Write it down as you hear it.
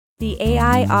The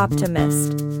AI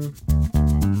Optimist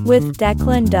with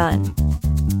Declan Dunn.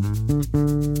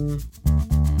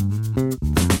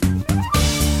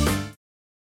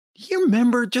 You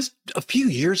remember just a few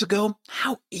years ago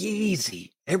how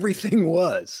easy everything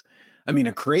was? I mean,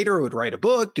 a creator would write a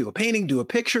book, do a painting, do a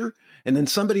picture, and then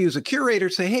somebody who's a curator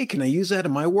say, hey, can I use that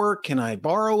in my work? Can I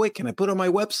borrow it? Can I put it on my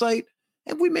website?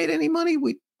 And if we made any money,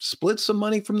 we split some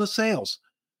money from the sales.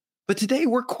 But today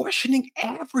we're questioning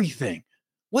everything.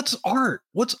 What's art?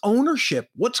 What's ownership?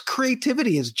 What's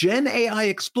creativity as Gen AI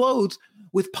explodes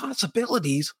with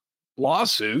possibilities,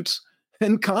 lawsuits,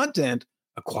 and content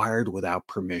acquired without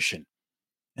permission?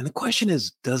 And the question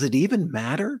is, does it even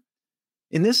matter?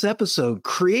 In this episode,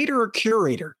 Creator or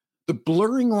Curator, the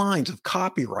blurring lines of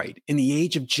copyright in the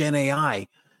age of Gen AI,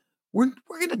 we're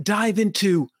going to dive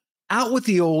into out with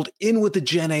the old, in with the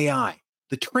Gen AI,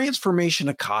 the transformation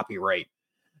of copyright.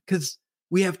 Because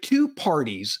we have two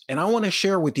parties, and I want to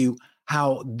share with you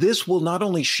how this will not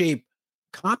only shape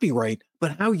copyright,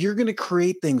 but how you're going to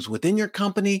create things within your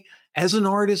company as an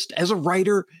artist, as a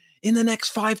writer in the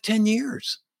next 5-10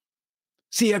 years.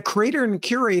 See, a creator and a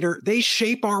curator, they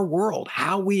shape our world,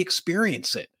 how we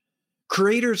experience it.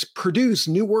 Creators produce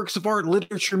new works of art,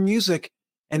 literature, music,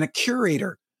 and a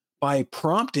curator by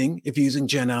prompting, if using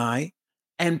Gen AI,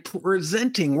 and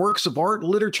presenting works of art,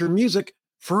 literature, music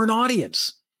for an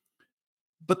audience.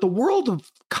 But the world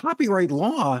of copyright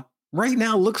law right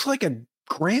now looks like a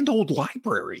grand old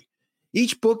library.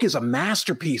 Each book is a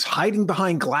masterpiece hiding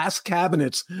behind glass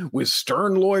cabinets with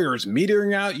stern lawyers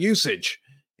metering out usage.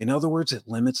 In other words, it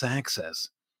limits access.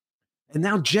 And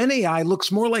now Gen AI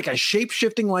looks more like a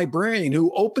shape-shifting librarian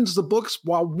who opens the books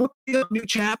while whipping up new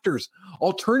chapters,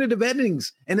 alternative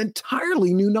endings, and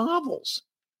entirely new novels.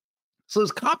 So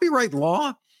is copyright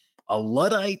law a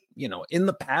Luddite, in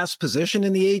the past position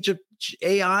in the age of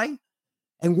AI?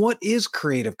 And what is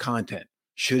creative content?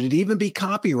 Should it even be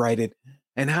copyrighted?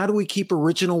 And how do we keep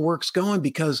original works going?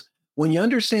 Because when you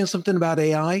understand something about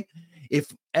AI,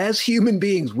 if as human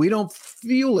beings, we don't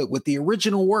fuel it with the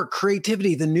original work,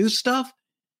 creativity, the new stuff,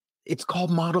 it's called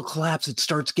model collapse. It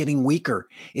starts getting weaker.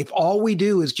 If all we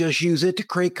do is just use it to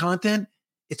create content,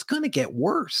 it's going to get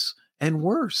worse and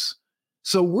worse.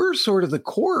 So we're sort of the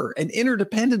core and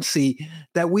interdependency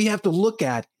that we have to look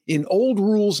at in old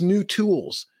rules, new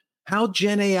tools, how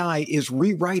Gen AI is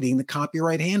rewriting the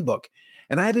copyright handbook.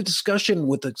 And I had a discussion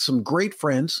with some great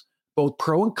friends, both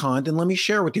pro and con, and let me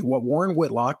share with you what Warren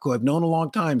Whitlock, who I've known a long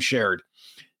time, shared.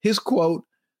 His quote,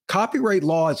 copyright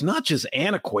law is not just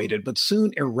antiquated, but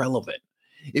soon irrelevant.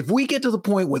 If we get to the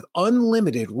point with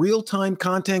unlimited real-time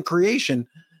content creation,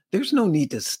 there's no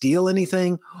need to steal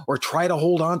anything or try to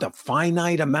hold on to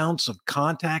finite amounts of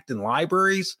content in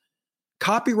libraries.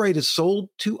 Copyright is sold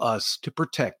to us to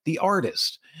protect the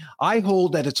artist. I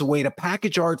hold that it's a way to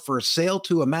package art for a sale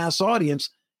to a mass audience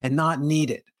and not need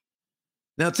it.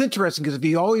 Now, it's interesting because if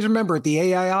you always remember at the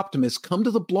AI Optimist, come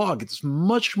to the blog. It's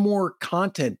much more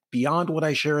content beyond what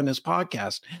I share in this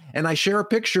podcast. And I share a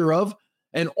picture of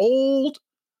an old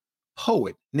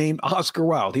poet named Oscar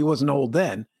Wilde. He wasn't old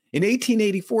then. In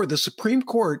 1884, the Supreme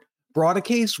Court brought a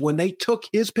case when they took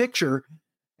his picture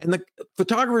and the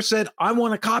photographer said, I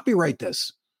want to copyright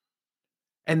this.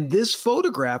 And this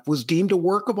photograph was deemed a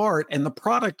work of art and the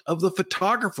product of the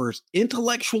photographer's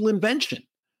intellectual invention.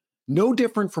 No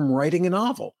different from writing a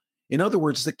novel. In other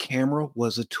words, the camera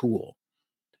was a tool.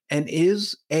 And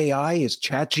is AI, is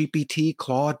ChatGPT,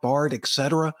 Claude, Bard,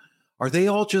 etc., are they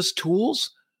all just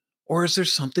tools? Or is there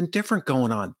something different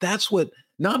going on? That's what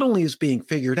not only is being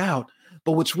figured out,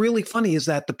 but what's really funny is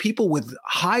that the people with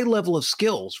high level of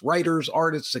skills, writers,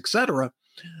 artists, etc.,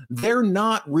 they're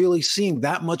not really seeing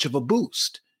that much of a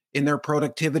boost in their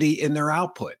productivity, in their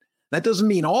output. That doesn't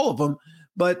mean all of them,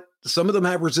 but some of them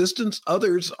have resistance.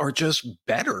 Others are just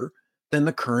better than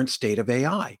the current state of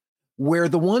AI, where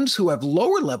the ones who have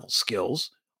lower level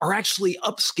skills are actually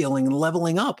upskilling and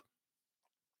leveling up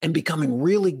and becoming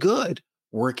really good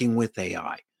working with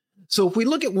AI. So if we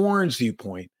look at Warren's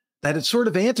viewpoint, that it's sort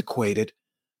of antiquated,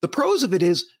 the pros of it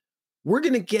is we're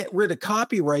going to get rid of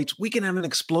copyrights. We can have an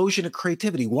explosion of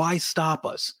creativity. Why stop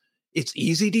us? It's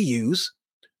easy to use.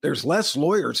 There's less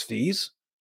lawyers' fees.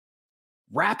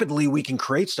 Rapidly, we can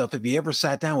create stuff. If you ever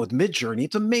sat down with Midjourney,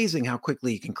 it's amazing how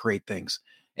quickly you can create things.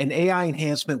 And AI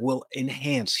enhancement will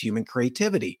enhance human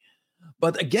creativity.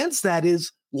 But against that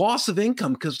is loss of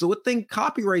income, because the thing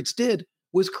copyrights did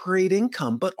was create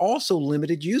income, but also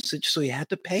limited usage, so you had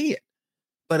to pay it.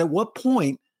 But at what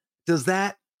point does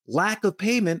that lack of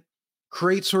payment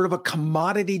create sort of a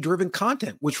commodity-driven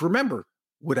content, which, remember,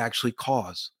 would actually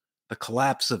cause the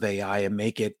collapse of AI and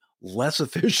make it less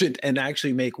efficient and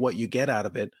actually make what you get out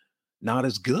of it not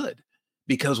as good.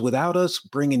 Because without us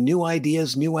bringing new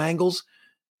ideas, new angles,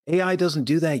 AI doesn't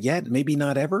do that yet, maybe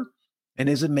not ever. And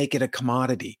does it make it a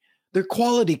commodity? They're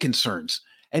quality concerns.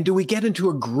 And do we get into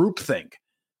a group think?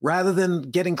 Rather than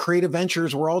getting creative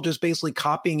ventures, we're all just basically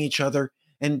copying each other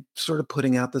and sort of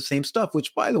putting out the same stuff,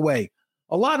 which, by the way,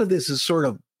 a lot of this is sort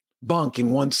of bunk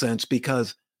in one sense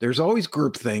because there's always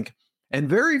groupthink, and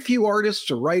very few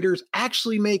artists or writers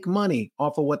actually make money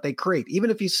off of what they create. Even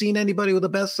if you've seen anybody with a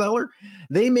bestseller,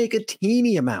 they make a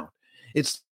teeny amount.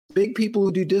 It's big people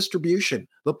who do distribution,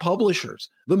 the publishers,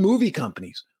 the movie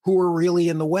companies who are really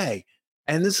in the way.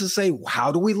 And this is say,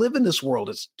 how do we live in this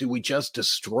world? Do we just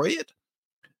destroy it?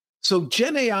 So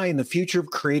Gen AI and the future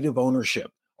of creative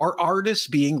ownership are artists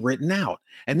being written out.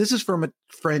 And this is from a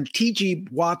friend, T.G.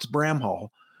 Watts Bramhall,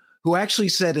 who actually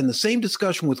said in the same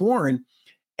discussion with Warren,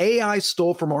 AI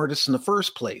stole from artists in the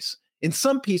first place. In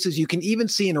some pieces, you can even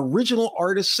see an original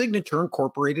artist's signature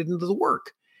incorporated into the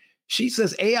work. She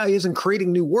says AI isn't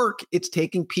creating new work, it's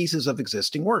taking pieces of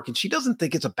existing work. And she doesn't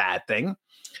think it's a bad thing,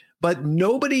 but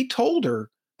nobody told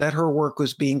her that her work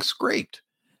was being scraped.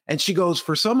 And she goes,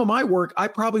 for some of my work, I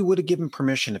probably would have given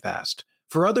permission if asked.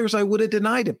 For others, I would have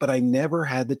denied it, but I never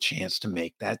had the chance to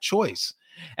make that choice.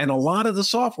 And a lot of the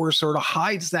software sort of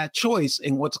hides that choice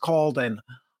in what's called an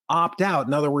opt out.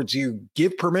 In other words, you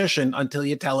give permission until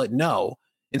you tell it no,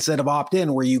 instead of opt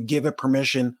in, where you give it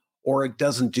permission or it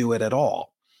doesn't do it at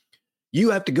all.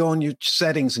 You have to go in your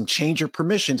settings and change your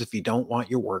permissions if you don't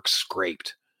want your work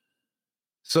scraped.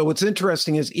 So what's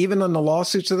interesting is even on the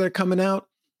lawsuits that are coming out,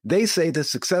 they say the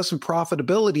success and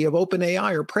profitability of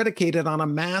OpenAI are predicated on a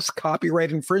mass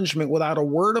copyright infringement without a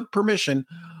word of permission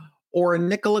or a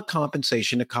nickel of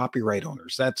compensation to copyright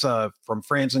owners. That's from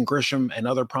Franz and Grisham and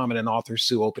other prominent authors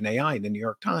sue OpenAI in the New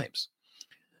York Times.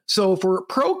 So for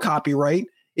pro-copyright,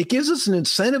 it gives us an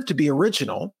incentive to be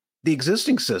original, the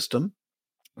existing system,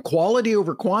 quality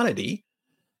over quantity,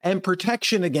 and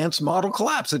protection against model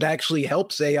collapse. It actually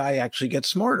helps AI actually get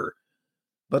smarter.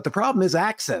 But the problem is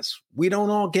access. We don't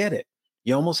all get it.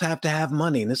 You almost have to have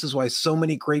money. And this is why so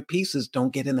many great pieces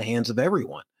don't get in the hands of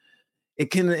everyone.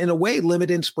 It can, in a way,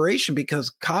 limit inspiration because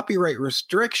copyright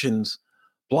restrictions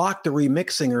block the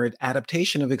remixing or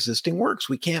adaptation of existing works.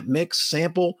 We can't mix,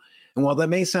 sample. And while that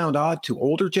may sound odd to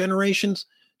older generations,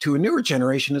 to a newer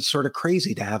generation, it's sort of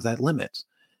crazy to have that limit.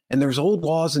 And there's old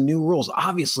laws and new rules.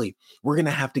 Obviously, we're going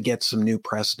to have to get some new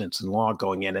precedents and law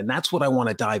going in. And that's what I want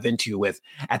to dive into with.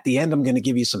 At the end, I'm going to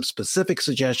give you some specific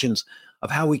suggestions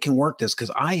of how we can work this,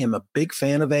 because I am a big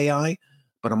fan of AI,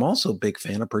 but I'm also a big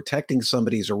fan of protecting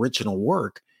somebody's original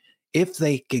work if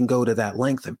they can go to that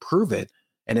length and prove it,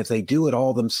 and if they do it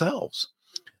all themselves.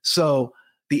 So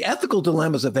the ethical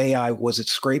dilemmas of AI was it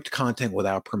scraped content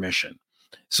without permission.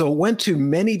 So it went to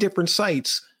many different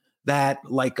sites that,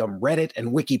 like Reddit and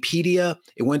Wikipedia,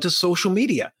 it went to social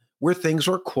media where things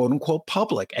are quote unquote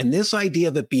public. And this idea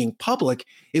of it being public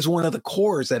is one of the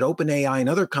cores that OpenAI and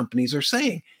other companies are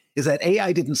saying, is that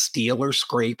AI didn't steal or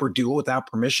scrape or do it without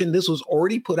permission. This was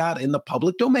already put out in the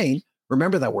public domain.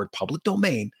 Remember that word, public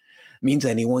domain, means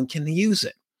anyone can use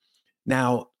it.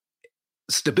 Now,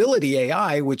 Stability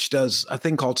AI, which does a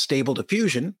thing called Stable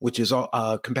Diffusion, which is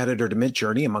a competitor to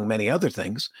Midjourney, among many other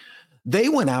things, they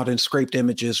went out and scraped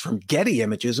images from Getty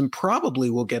Images and probably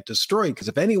will get destroyed, because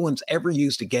if anyone's ever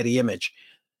used a Getty image,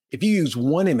 if you use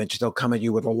one image, they'll come at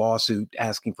you with a lawsuit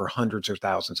asking for hundreds or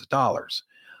thousands of dollars.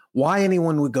 Why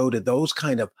anyone would go to those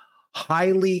kind of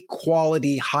highly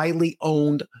quality, highly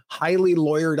owned, highly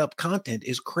lawyered up content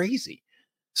is crazy.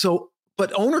 So,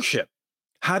 but ownership,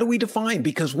 how do we define?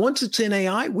 Because once it's in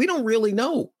AI, we don't really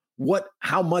know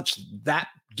how much that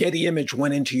Getty image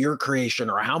went into your creation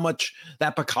or how much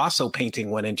that Picasso painting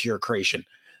went into your creation.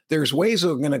 There's ways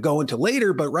we're going to go into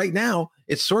later, but right now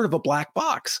it's sort of a black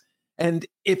box. And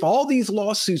if all these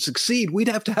lawsuits succeed, we'd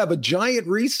have to have a giant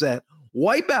reset,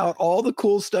 wipe out all the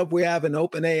cool stuff we have in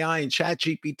OpenAI and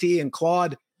ChatGPT and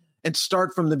Claude and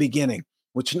start from the beginning,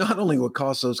 which not only would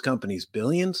cost those companies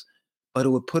billions, but it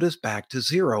would put us back to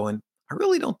zero. And I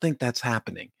really don't think that's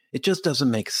happening. It just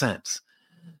doesn't make sense.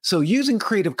 So using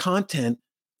creative content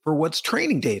for what's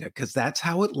training data, because that's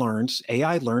how it learns.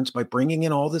 AI learns by bringing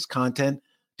in all this content,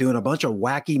 doing a bunch of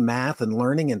wacky math and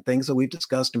learning and things that we've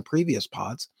discussed in previous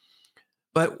pods.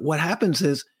 But what happens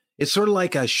is it's sort of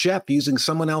like a chef using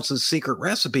someone else's secret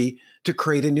recipe to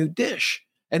create a new dish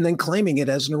and then claiming it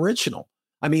as an original.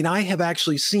 I mean, I have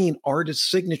actually seen artist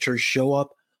signatures show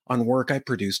up on work I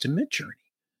produced in Midjourney.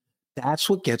 That's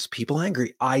what gets people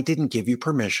angry. I didn't give you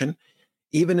permission.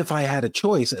 Even if I had a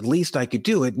choice, at least I could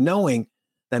do it knowing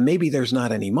that maybe there's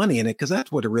not any money in it, because that's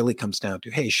what it really comes down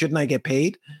to. Hey, shouldn't I get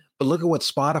paid? But look at what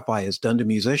Spotify has done to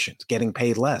musicians, getting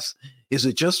paid less. Is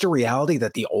it just a reality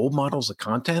that the old models of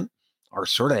content are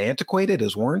sort of antiquated,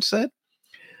 as Warren said?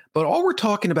 But all we're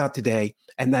talking about today,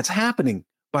 and that's happening,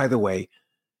 by the way,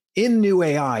 in new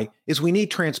AI, is we need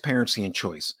transparency and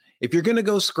choice. If you're going to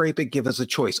go scrape it, give us a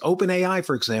choice. OpenAI,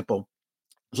 for example,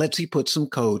 lets you put some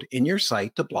code in your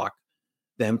site to block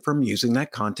them from using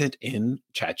that content in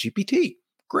ChatGPT.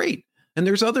 Great. And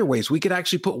there's other ways. We could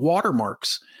actually put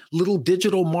watermarks, little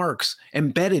digital marks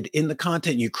embedded in the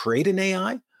content you create in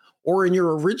AI or in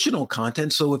your original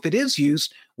content. So if it is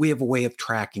used, we have a way of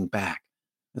tracking back.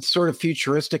 It's sort of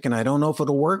futuristic, and I don't know if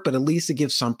it'll work, but at least it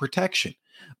gives some protection.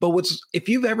 But if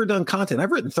you've ever done content,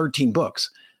 I've written 13 books,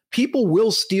 people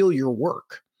will steal your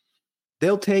work.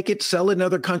 They'll take it, sell it in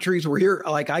other countries. We're here,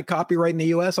 like I copyright in the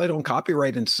US. I don't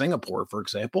copyright in Singapore, for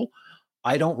example.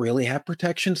 I don't really have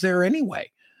protections there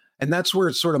anyway. And that's where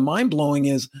it's sort of mind-blowing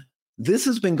is this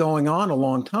has been going on a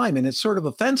long time, and it's sort of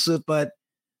offensive, but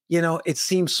it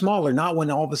seems smaller, not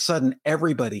when all of a sudden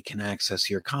everybody can access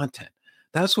your content.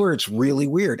 That's where it's really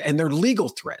weird. And they're legal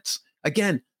threats.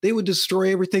 Again, they would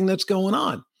destroy everything that's going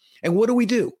on. And what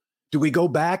do? Do we go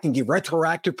back and give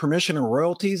retroactive permission and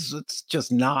royalties? It's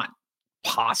just not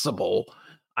possible.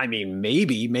 I mean,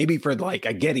 maybe for like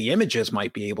a Getty Images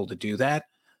might be able to do that.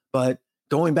 But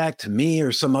going back to me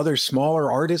or some other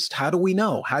smaller artist, how do we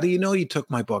know? How do you know you took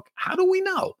my book? How do we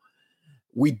know?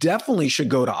 We definitely should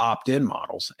go to opt-in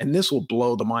models. And this will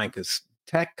blow the mind because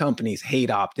tech companies hate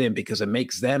opt-in because it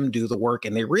makes them do the work.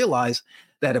 And they realize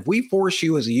that if we force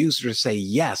you as a user to say,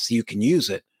 yes, you can use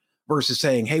it, versus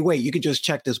saying, hey, wait, you can just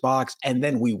check this box and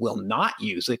then we will not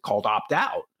use it, called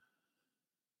opt-out,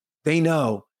 they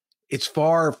know it's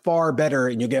far, far better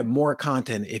and you'll get more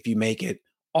content if you make it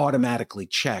automatically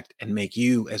checked and make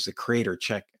you as the creator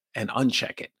check and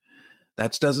uncheck it.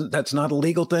 That's not a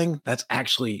legal thing. That's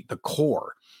actually the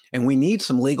core. And we need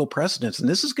some legal precedents. And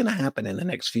this is going to happen in the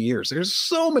next few years. There's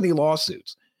so many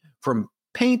lawsuits from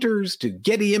painters to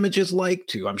Getty Images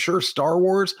to, I'm sure, Star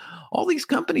Wars, all these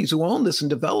companies who own this and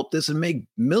develop this and make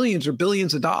millions or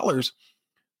billions of dollars.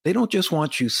 They don't just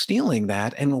want you stealing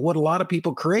that. And what a lot of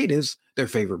people create is their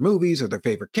favorite movies or their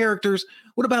favorite characters.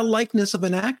 What about likeness of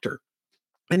an actor?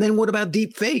 And then what about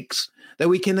deep fakes that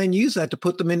we can then use that to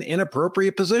put them in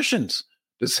inappropriate positions,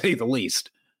 to say the least?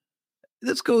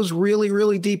 This goes really,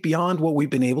 really deep beyond what we've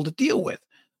been able to deal with.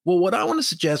 Well, what I want to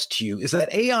suggest to you is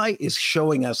that AI is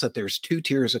showing us that there's two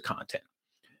tiers of content.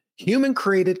 Human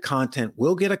created content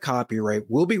will get a copyright,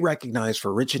 will be recognized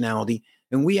for originality,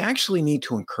 and we actually need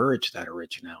to encourage that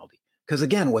originality. Because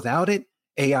again, without it,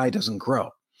 AI doesn't grow.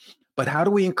 But how do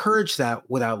we encourage that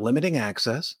without limiting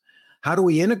access? How do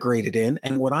we integrate it in?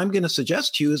 And what I'm going to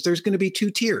suggest to you is there's going to be two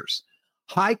tiers: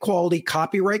 high quality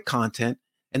copyright content,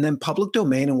 and then public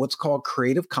domain and what's called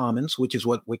Creative Commons, which is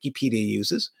what Wikipedia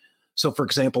uses. So for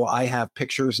example, I have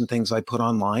pictures and things I put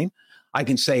online. I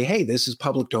can say, hey, this is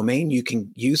public domain. You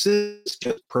can use this,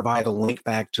 just provide a link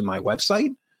back to my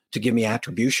website to give me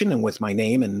attribution and with my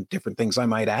name and different things I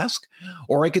might ask.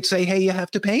 Or I could say, hey, you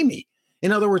have to pay me.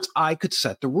 In other words, I could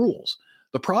set the rules.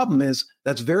 The problem is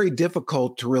that's very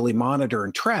difficult to really monitor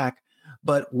and track.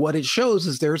 But what it shows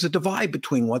is there's a divide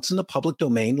between what's in the public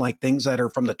domain, like things that are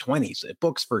from the 20s,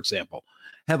 books, for example,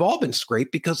 have all been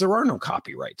scraped because there are no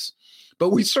copyrights.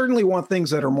 But we certainly want things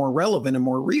that are more relevant and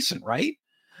more recent, right?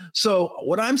 So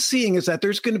what I'm seeing is that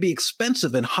there's going to be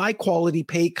expensive and high quality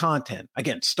paid content.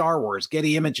 Again, Star Wars,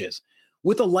 Getty Images,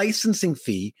 with a licensing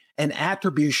fee and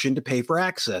attribution to pay for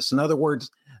access. In other words,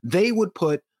 they would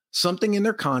put something in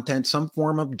their content, some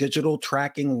form of digital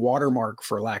tracking watermark,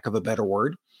 for lack of a better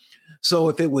word. So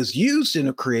if it was used in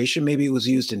a creation, maybe it was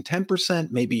used in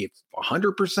 10%, maybe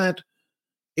 100%,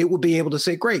 it would be able to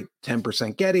say, great,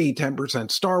 10% Getty,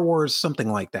 10% Star Wars, something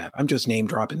like that. I'm just name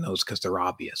dropping those because they're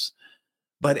obvious.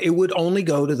 But it would only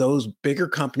go to those bigger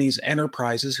companies,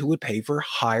 enterprises who would pay for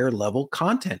higher level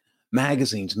content,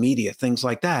 magazines, media, things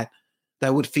like that,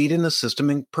 that would feed in the system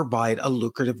and provide a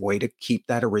lucrative way to keep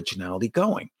that originality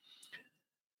going.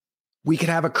 We could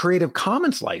have a Creative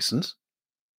Commons license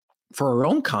for our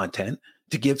own content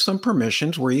to give some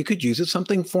permissions where you could use it,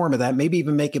 something form of that, maybe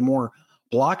even make it more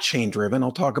blockchain driven.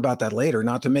 I'll talk about that later,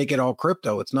 not to make it all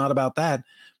crypto. It's not about that,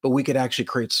 but we could actually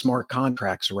create smart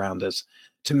contracts around this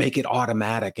to make it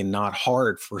automatic and not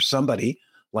hard for somebody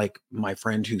like my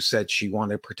friend who said she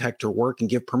wanted to protect her work and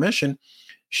give permission.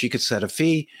 She could set a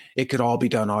fee. It could all be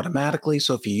done automatically.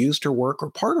 So if you used her work or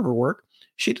part of her work,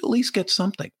 she'd at least get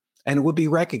something and it would be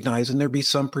recognized and there'd be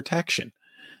some protection.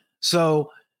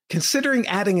 So considering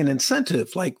adding an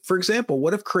incentive, like, for example,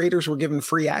 what if creators were given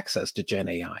free access to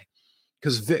GenAI?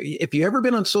 Because if you've ever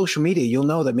been on social media, you'll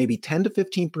know that maybe 10 to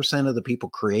 15% of the people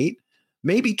create,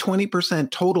 maybe 20%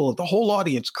 total of the whole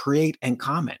audience create and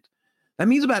comment. That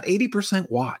means about 80%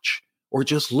 watch or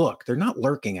just look. They're not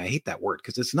lurking. I hate that word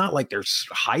because it's not like they're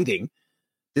hiding.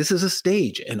 This is a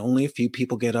stage and only a few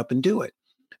people get up and do it.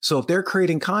 So if they're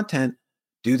creating content,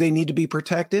 do they need to be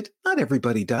protected? Not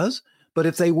everybody does. But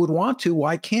if they would want to,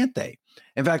 why can't they?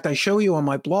 In fact, I show you on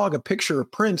my blog a picture of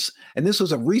Prince, and this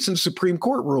was a recent Supreme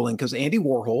Court ruling because Andy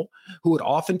Warhol, who would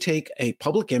often take a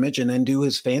public image and then do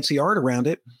his fancy art around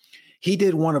it, he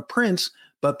did one of Prince,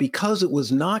 but because it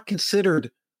was not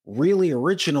considered really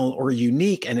original or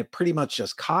unique, and it pretty much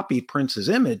just copied Prince's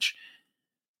image,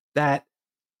 that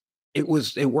it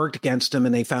worked against him,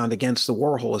 and they found against the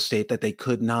Warhol estate that they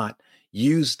could not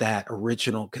use that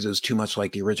original because it was too much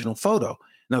like the original photo.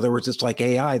 In other words, it's like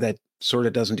AI that sort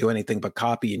of doesn't do anything but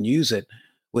copy and use it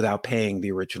without paying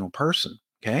the original person.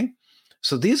 Okay.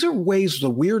 So these are ways the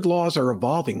weird laws are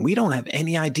evolving. We don't have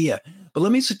any idea. But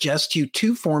let me suggest to you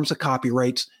two forms of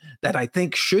copyrights that I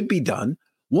think should be done.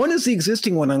 One is the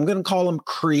existing one. I'm going to call them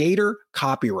creator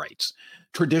copyrights,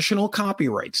 traditional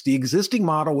copyrights, the existing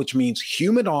model, which means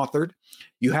human authored.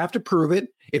 You have to prove it.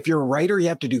 If you're a writer, you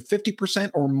have to do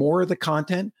 50% or more of the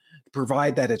content,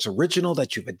 provide that it's original,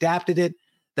 that you've adapted it.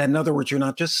 That, in other words, you're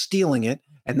not just stealing it,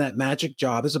 and that magic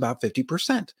job is about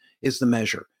 50% is the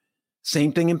measure.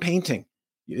 Same thing in painting,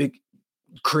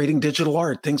 creating digital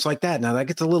art, things like that. Now, that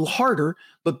gets a little harder,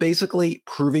 but basically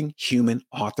proving human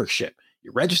authorship.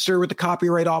 You register with the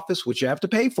Copyright Office, which you have to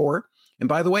pay for. And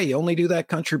by the way, you only do that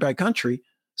country by country.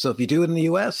 So if you do it in the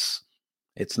US,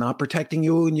 it's not protecting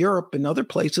you in Europe and other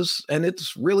places, and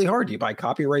it's really hard. You buy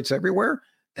copyrights everywhere.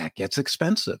 That gets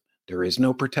expensive. There is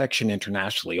no protection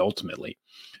internationally, ultimately.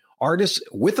 Artists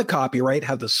with a copyright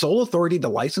have the sole authority to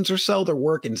license or sell their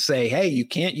work and say, hey, you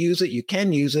can't use it, you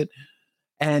can use it,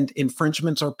 and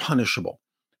infringements are punishable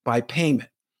by payment.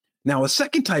 Now, a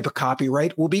second type of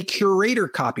copyright will be curator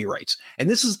copyrights, and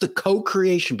this is the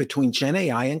co-creation between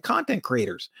GenAI and content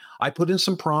creators. I put in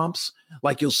some prompts,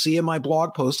 like you'll see in my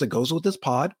blog post that goes with this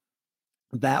pod.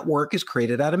 That work is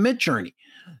created out of Midjourney.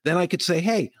 Then I could say,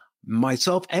 hey,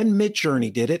 myself and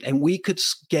Midjourney did it, and we could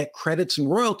get credits and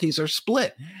royalties are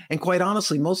split. And quite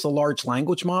honestly, most of the large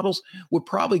language models would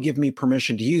probably give me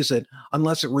permission to use it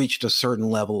unless it reached a certain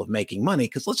level of making money.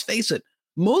 Because let's face it,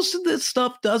 most of this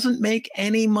stuff doesn't make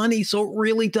any money, so it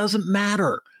really doesn't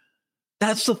matter.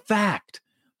 That's the fact.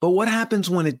 But what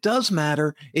happens when it does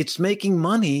matter? It's making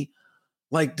money,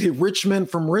 like the Rich Men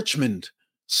from Richmond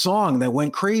song that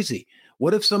went crazy.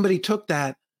 What if somebody took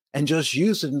that and just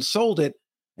used it and sold it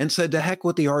and said, to heck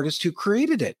with the artist who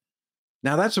created it?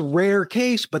 Now, that's a rare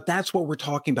case, but that's what we're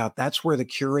talking about. That's where the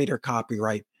curator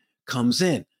copyright comes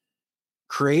in.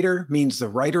 Creator means the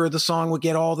writer of the song would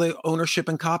get all the ownership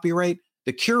and copyright.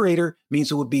 The curator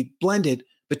means it would be blended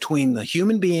between the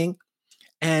human being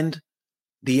and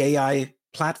the AI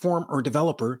platform or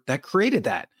developer that created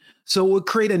that. So it would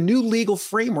create a new legal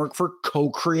framework for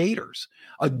co-creators,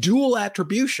 a dual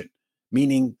attribution,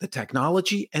 meaning the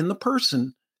technology and the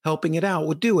person helping it out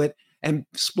would do it, and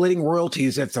splitting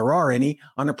royalties, if there are any,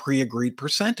 on a pre-agreed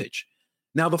percentage.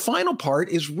 Now, the final part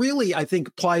is really, I think,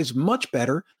 applies much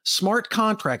better, smart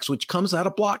contracts, which comes out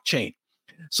of blockchain.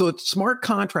 So a smart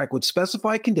contract would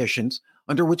specify conditions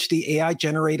under which the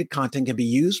AI-generated content can be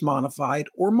used, modified,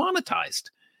 or monetized.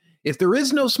 If there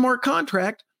is no smart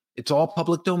contract, it's all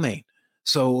public domain.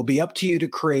 So it will be up to you to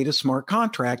create a smart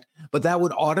contract, but that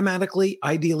would automatically,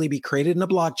 ideally, be created in a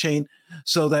blockchain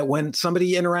so that when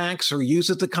somebody interacts or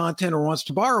uses the content or wants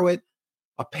to borrow it,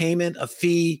 a payment, a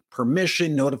fee,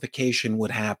 permission, notification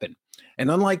would happen. And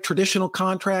unlike traditional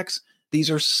contracts, these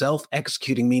are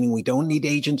self-executing, meaning we don't need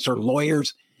agents or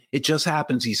lawyers. It just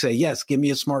happens. You say, yes, give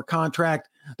me a smart contract.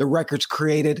 The record's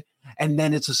created, and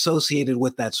then it's associated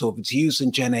with that. So if it's used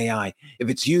in GenAI, if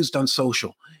it's used on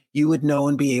social, you would know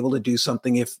and be able to do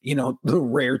something if, the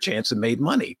rare chance it made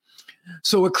money.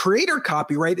 So a creator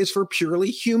copyright is for purely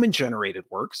human-generated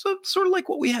work, so sort of like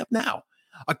what we have now.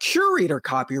 A curator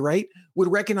copyright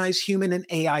would recognize human and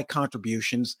AI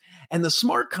contributions, and the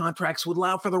smart contracts would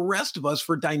allow for the rest of us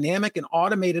for dynamic and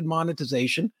automated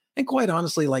monetization, and quite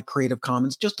honestly, like Creative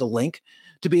Commons, just a link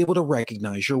to be able to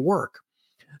recognize your work.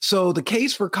 So the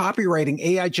case for copywriting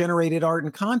AI-generated art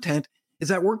and content is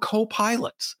that we're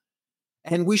co-pilots.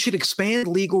 And we should expand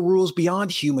legal rules beyond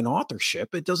human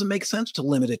authorship. It doesn't make sense to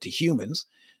limit it to humans.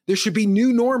 There should be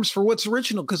new norms for what's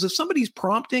original, because if somebody's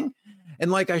prompting,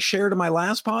 and like I shared in my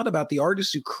last pod about the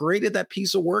artist who created that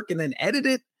piece of work and then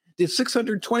edited it, did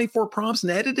 624 prompts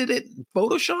and edited it in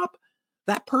Photoshop,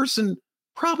 that person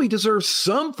probably deserves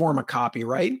some form of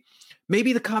copyright.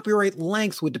 Maybe the copyright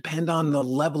length would depend on the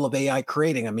level of AI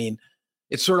creating. I mean,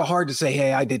 it's sort of hard to say,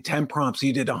 hey, I did 10 prompts,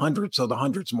 you did 100, so the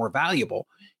 100's more valuable.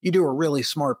 You do a really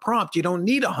smart prompt, you don't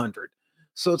need 100.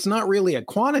 So it's not really a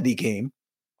quantity game,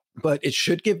 but it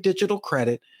should give digital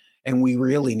credit, and we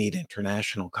really need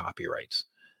international copyrights.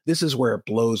 This is where it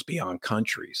blows beyond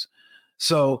countries.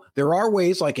 So there are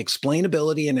ways like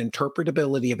explainability and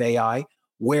interpretability of AI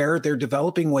where they're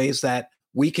developing ways that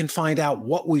we can find out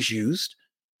what was used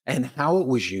and how it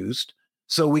was used,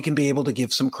 so we can be able to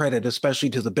give some credit, especially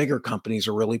to the bigger companies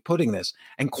who are really putting this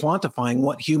and quantifying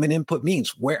what human input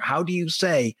means. How do you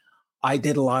say I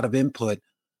did a lot of input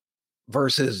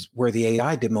versus where the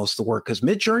AI did most of the work? Because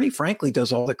Midjourney, frankly,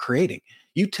 does all the creating.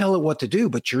 You tell it what to do,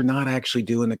 but you're not actually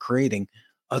doing the creating,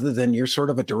 other than you're sort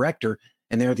of a director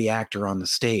and they're the actor on the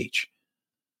stage.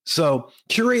 So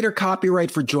Curator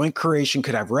copyright for joint creation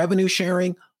could have revenue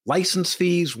sharing, license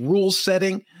fees, rules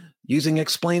setting, using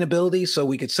explainability, so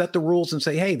we could set the rules and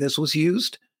say, hey, this was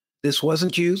used, this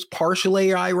wasn't used, partial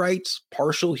AI rights,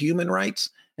 partial human rights,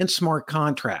 and smart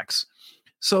contracts.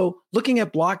 So looking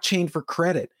at blockchain for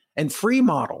credit and free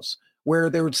models, where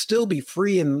there would still be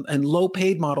free and low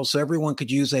paid models so everyone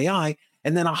could use AI,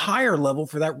 and then a higher level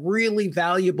for that really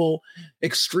valuable,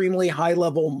 extremely high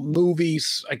level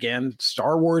movies, again,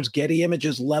 Star Wars, Getty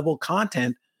Images level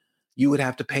content. You would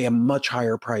have to pay a much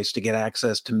higher price to get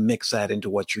access to mix that into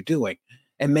what you're doing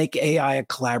and make AI a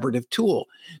collaborative tool.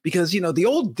 Because, the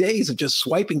old days of just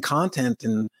swiping content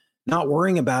and not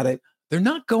worrying about it, they're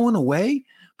not going away.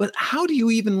 But how do you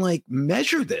even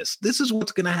measure this? This is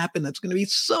what's going to happen. That's going to be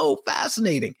so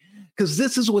fascinating, because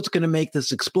this is what's going to make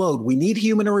this explode. We need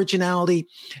human originality,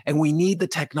 and we need the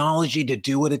technology to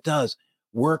do what it does.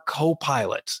 We're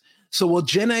co-pilots. So while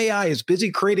GenAI is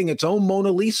busy creating its own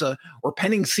Mona Lisa or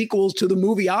penning sequels to the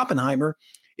movie Oppenheimer,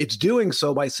 it's doing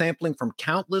so by sampling from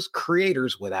countless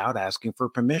creators without asking for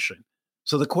permission.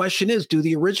 So the question is, do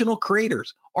the original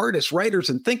creators, artists, writers,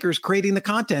 and thinkers creating the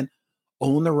content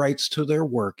own the rights to their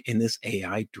work in this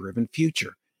AI-driven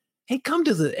future? Hey, come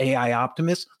to the AI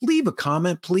Optimist, leave a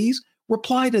comment, please.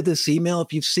 Reply to this email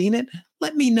if you've seen it.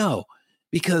 Let me know,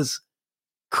 because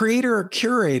creator or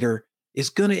curator is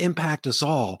going to impact us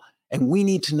all. And we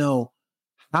need to know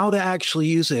how to actually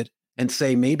use it and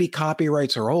say, maybe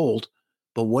copyrights are old,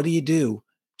 but what do you do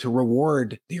to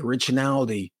reward the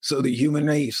originality so the human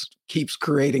race keeps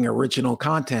creating original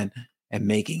content and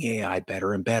making AI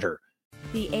better and better?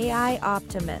 The AI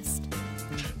Optimist.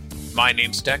 My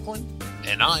name's Declan,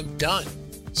 and I'm done.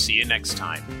 See you next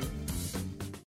time.